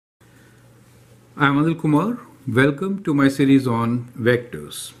I'm Anil Kumar. Welcome to my series on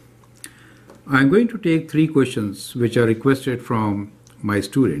vectors. I'm going to take 3 questions which are requested from my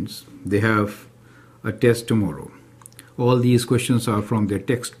students. They have a test tomorrow. All these questions are from their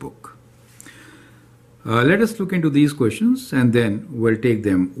textbook. Let us look into these questions and then we'll take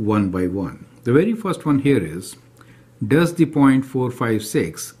them one by one. The very first one here is, does the point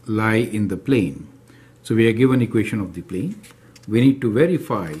 456 lie in the plane? So we are given equation of the plane. We need to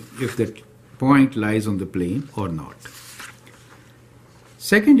verify if that point lies on the plane or not.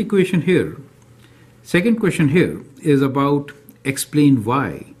 Second question here is about explain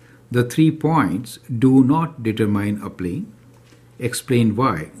why the 3 points do not determine a plane. Explain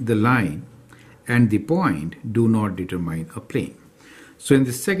why the line and the point do not determine a plane. So in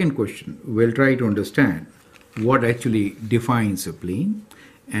the second question, we'll try to understand what actually defines a plane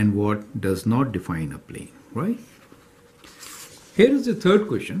and what does not define a plane, right? Here is the third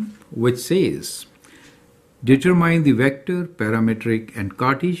question, which says, determine the vector, parametric and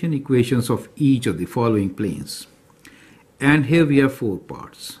Cartesian equations of each of the following planes. And here we have 4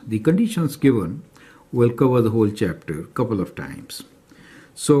 parts. The conditions given will cover the whole chapter a couple of times.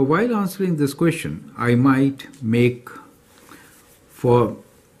 So while answering this question, I might make for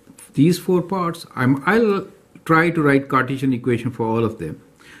these 4 parts, I'll try to write Cartesian equation for all of them.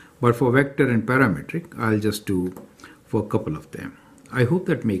 But for vector and parametric, I'll just do for a couple of them. I hope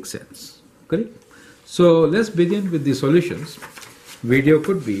that makes sense. Correct? So let's begin with the solutions. Video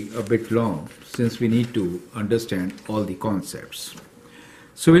could be a bit long since we need to understand all the concepts.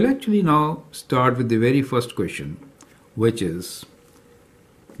 So we'll actually now start with the very first question, which is,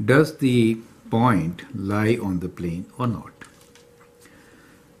 does the point lie on the plane or not?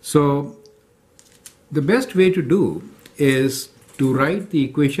 So the best way to do is to write the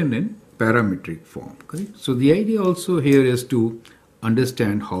equation in parametric form. Correct? So the idea also here is to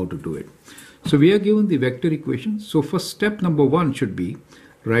understand how to do it. So we are given the vector equation. So first step number 1 should be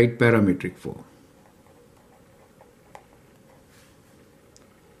write parametric form.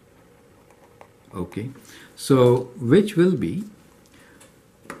 Okay. So which will be,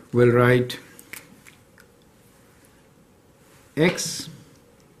 we'll write x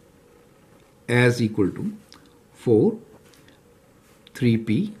as equal to 4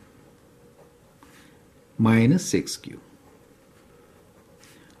 3p minus 6q.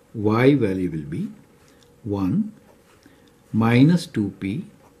 Y value will be 1 minus 2p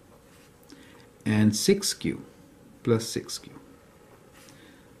and 6q plus 6q.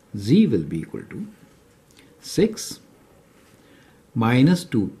 Z will be equal to 6 minus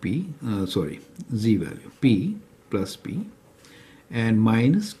 2p, Z value, p plus p and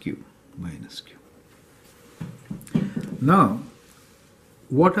minus q. Now,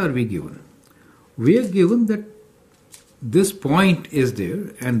 what are we given? We are given that this point is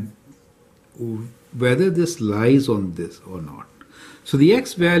there and whether this lies on this or not. So the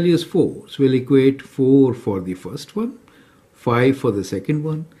x value is 4. So we'll equate 4 for the first one, 5 for the second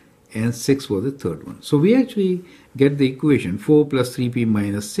one, and 6 for the third one. So we actually get the equation 4 plus 3p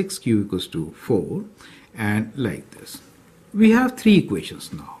minus 6q equals to 4, and like this. We have 3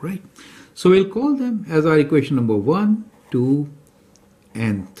 equations now, right? So we'll call them as our equation number 1, 2,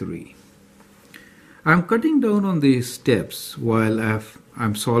 and 3. I'm cutting down on these steps while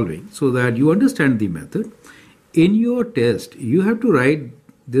I'm solving so that you understand the method. In your test, you have to write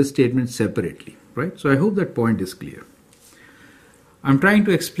this statement separately, right? So I hope that point is clear. I'm trying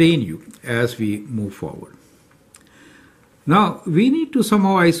to explain you as we move forward. Now, we need to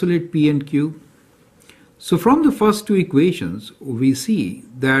somehow isolate p and q. So from the first 2 equations, we see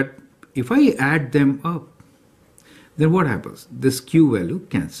that if I add them up, then what happens? This q value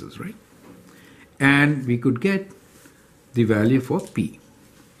cancels, right? And we could get the value for p.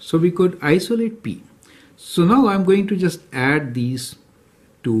 So we could isolate p. So now I'm going to just add these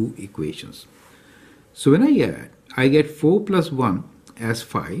 2 equations. So when I add, I get 4 plus 1 as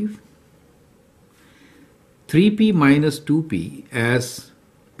 5, 3p minus 2p as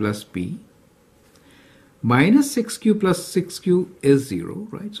plus p, minus 6q plus 6q is 0,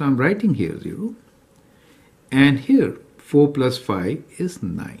 right? So I'm writing here 0. And here 4 plus 5 is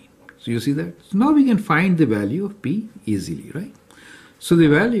 9. So you see that? So now we can find the value of p easily, right? So the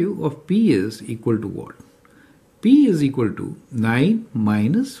value of p is equal to what? P is equal to 9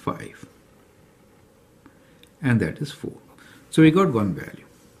 minus 5. And that is 4. So we got one value.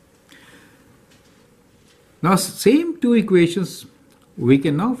 Now same 2 equations, we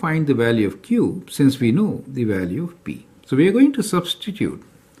can now find the value of q since we know the value of p. So we are going to substitute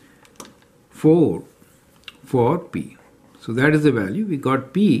 4 for p. So that is the value. We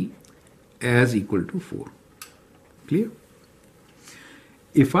got p as equal to 4. Clear?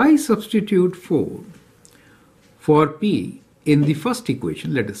 if I substitute 4 for p in the first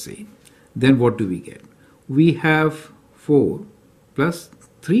equation, let us say, then what do we get? We have 4 plus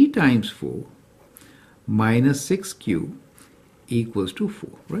 3 times 4 minus 6q equals to 4,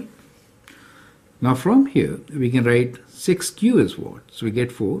 right? Now from here, we can write 6q is what? So we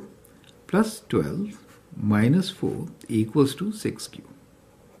get 4 plus 12 minus 4 equals to 6q.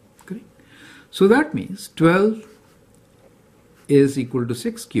 Correct? So that means 12 is equal to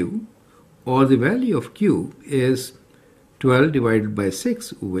 6q, or the value of q is 12 divided by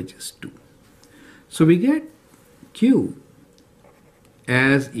 6, which is 2. So we get q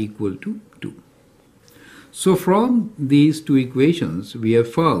as equal to 2. So from these two equations, we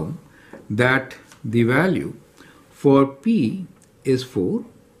have found that the value for p is 4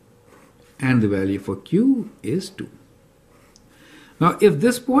 and the value for q is 2. Now, if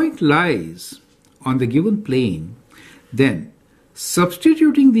this point lies on the given plane, then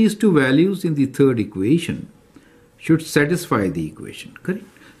substituting these two values in the third equation should satisfy the equation, correct?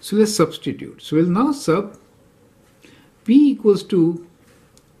 So let's substitute. So we'll now sub p equals to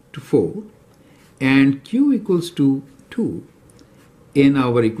 4 and q equals to 2 in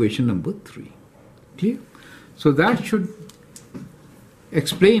our equation number 3. Clear? So that should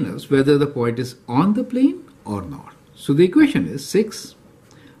explain us whether the point is on the plane or not. So the equation is 6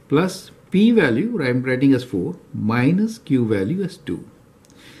 plus p value, I'm writing as 4, minus q value as 2.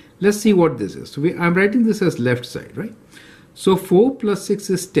 Let's see what this is. So I'm writing this as left side, right? So 4 plus 6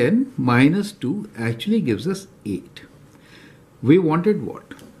 is 10, minus 2 actually gives us 8. We wanted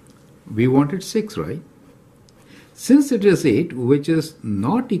what? We wanted 6, right? Since it is 8, which is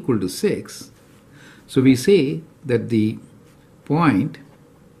not equal to 6, so we say that the point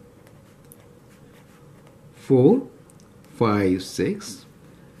 4, 5, 6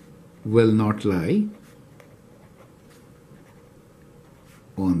 will not lie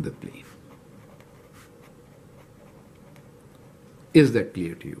on the plane. Is that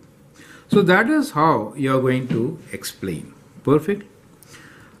clear to you? So that is how you are going to explain. Perfect.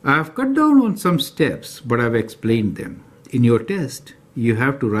 I have cut down on some steps, but I have explained them. In your test, you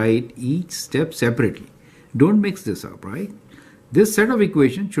have to write each step separately. Don't mix this up, right? This set of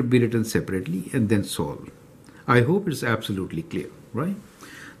equations should be written separately and then solved. I hope it's absolutely clear, right?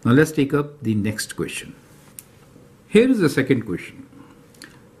 Now let's take up the next question. Here is the second question.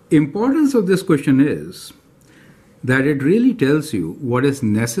 Importance of this question is that it really tells you what is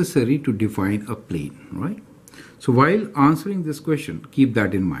necessary to define a plane, right? So while answering this question, keep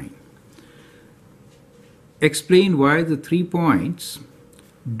that in mind. Explain why the 3 points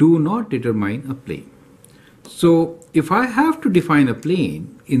do not determine a plane. So if I have to define a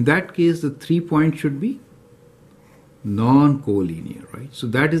plane, in that case the 3 points should be non-collinear, right? So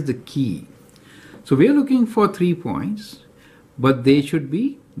that is the key. So we are looking for 3 points, but they should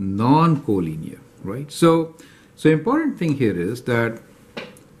be non-collinear, right? So important thing here is that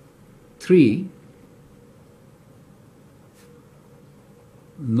 3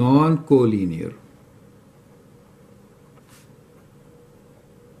 non-collinear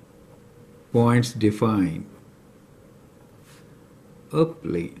points define a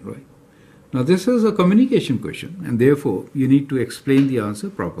plane, right? Now this is a communication question and therefore you need to explain the answer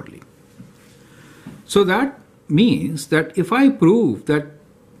properly. So that means that if I prove that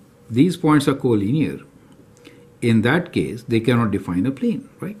these points are collinear, in that case they cannot define a plane,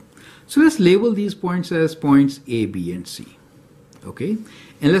 right? So let's label these points as points A, B and C. Okay,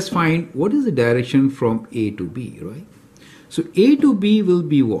 and let's find what is the direction from A to B, right? So A to B will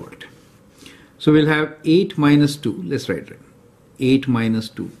be what? So we'll have 8 minus 2, let's write it. 8 minus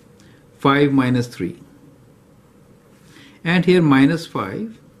 2, 5 minus 3, and here minus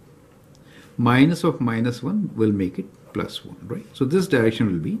 5, minus of minus 1 will make it plus 1, right? So this direction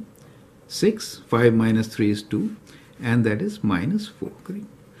will be 6, 5 minus 3 is 2, and that is minus 4, correct?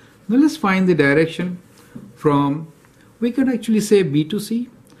 Now let's find the direction from, we could actually say B to C,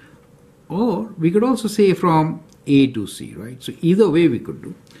 or we could also say from A to C, right? So either way we could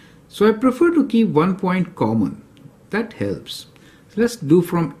do. So I prefer to keep one point common. That helps. So let's do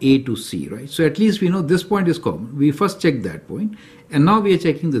from A to C, right? So at least we know this point is common. We first check that point, and now we are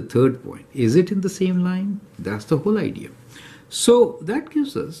checking the third point. Is it in the same line? That's the whole idea. So that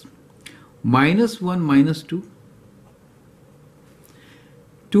gives us minus 1 minus 2,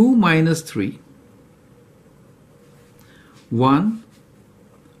 2 minus 3, 1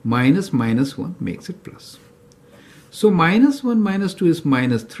 minus minus 1 makes it plus. So minus 1 minus 2 is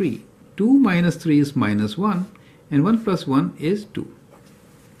minus 3, 2 minus 3 is minus 1, and 1 plus 1 is 2.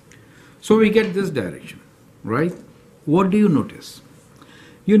 So we get this direction, right? What do you notice?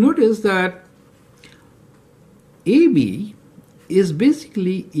 You notice that AB is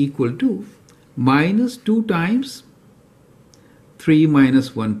basically equal to minus 2 times 3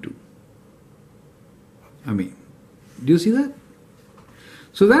 minus 1, 2. I mean, do you see that?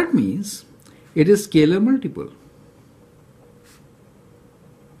 So that means it is scalar multiple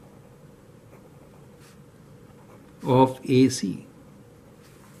of AC,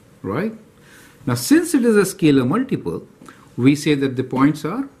 right? Now, since it is a scalar multiple, we say that the points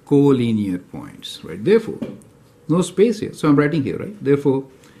are collinear points, right? Therefore, no space here. So I'm writing here, right? Therefore,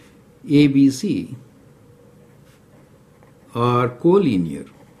 A, B, C are collinear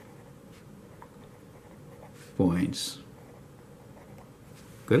points,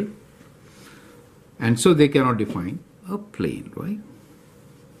 correct? And so they cannot define a plane, right?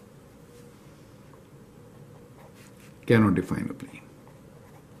 Cannot define a plane.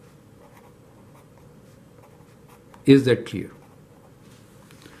 Is that clear?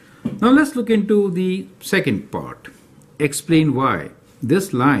 Now let's look into the second part. Explain why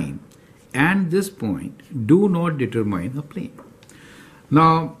this line and this point do not determine a plane.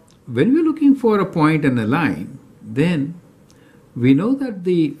 Now, when we're looking for a point and a line, then we know that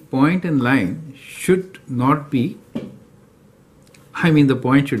the point and line should not be, the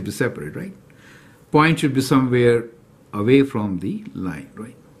point should be separate, right? Point should be somewhere away from the line,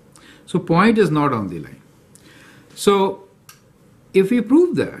 right? So point is not on the line. So if we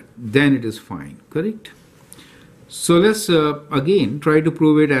prove that, then it is fine, correct? So let's again try to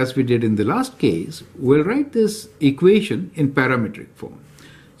prove it as we did in the last case. We'll write this equation in parametric form.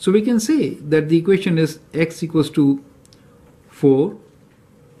 So we can say that the equation is x equals to 4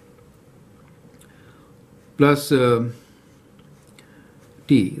 plus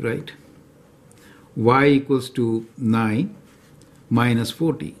t, right? Y equals to 9 minus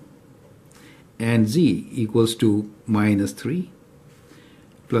 40 and z equals to minus 3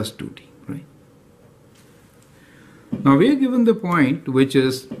 plus 2t, right? Now we are given the point which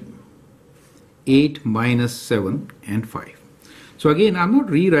is 8 minus 7 and 5. So again, I'm not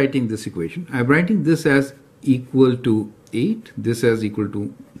rewriting this equation. I'm writing this as equal to 8, this as equal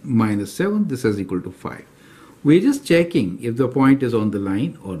to minus 7, this as equal to 5. We're just checking if the point is on the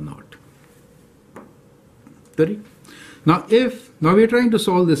line or not. Correct? Now we're trying to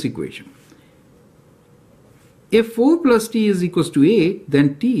solve this equation. If 4 plus t is equals to 8,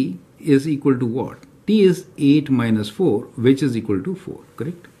 then t is equal to what? T is 8 minus 4, which is equal to 4,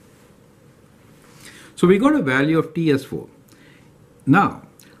 correct? So we got a value of t as 4. Now,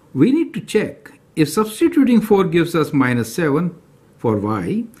 we need to check if substituting 4 gives us minus 7 for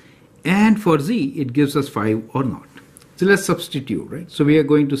y, and for z it gives us 5 or not. So let's substitute, right? So we are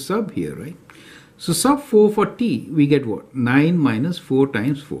going to sub here, right? So sub 4 for t, we get what? 9 minus 4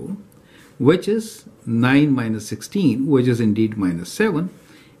 times 4, which is 9 minus 16, which is indeed minus 7.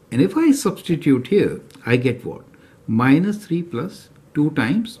 And if I substitute here, I get what? Minus 3 plus 2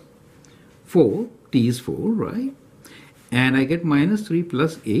 times 4, t is 4, right? And I get minus 3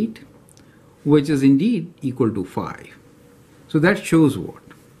 plus 8, which is indeed equal to 5. So that shows what?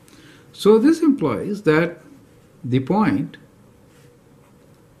 So this implies that the point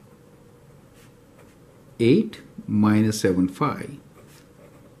 8 minus 7, 5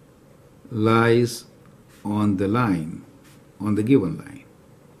 lies on the line, on the given line.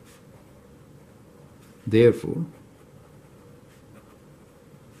 Therefore,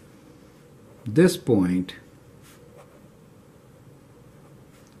 this point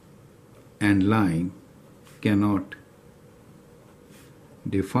and line cannot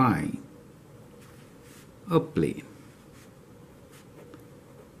define a plane.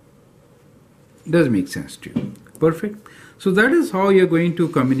 Does make sense to you? Perfect. So that is how you're going to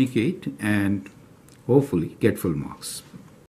communicate and hopefully get full marks.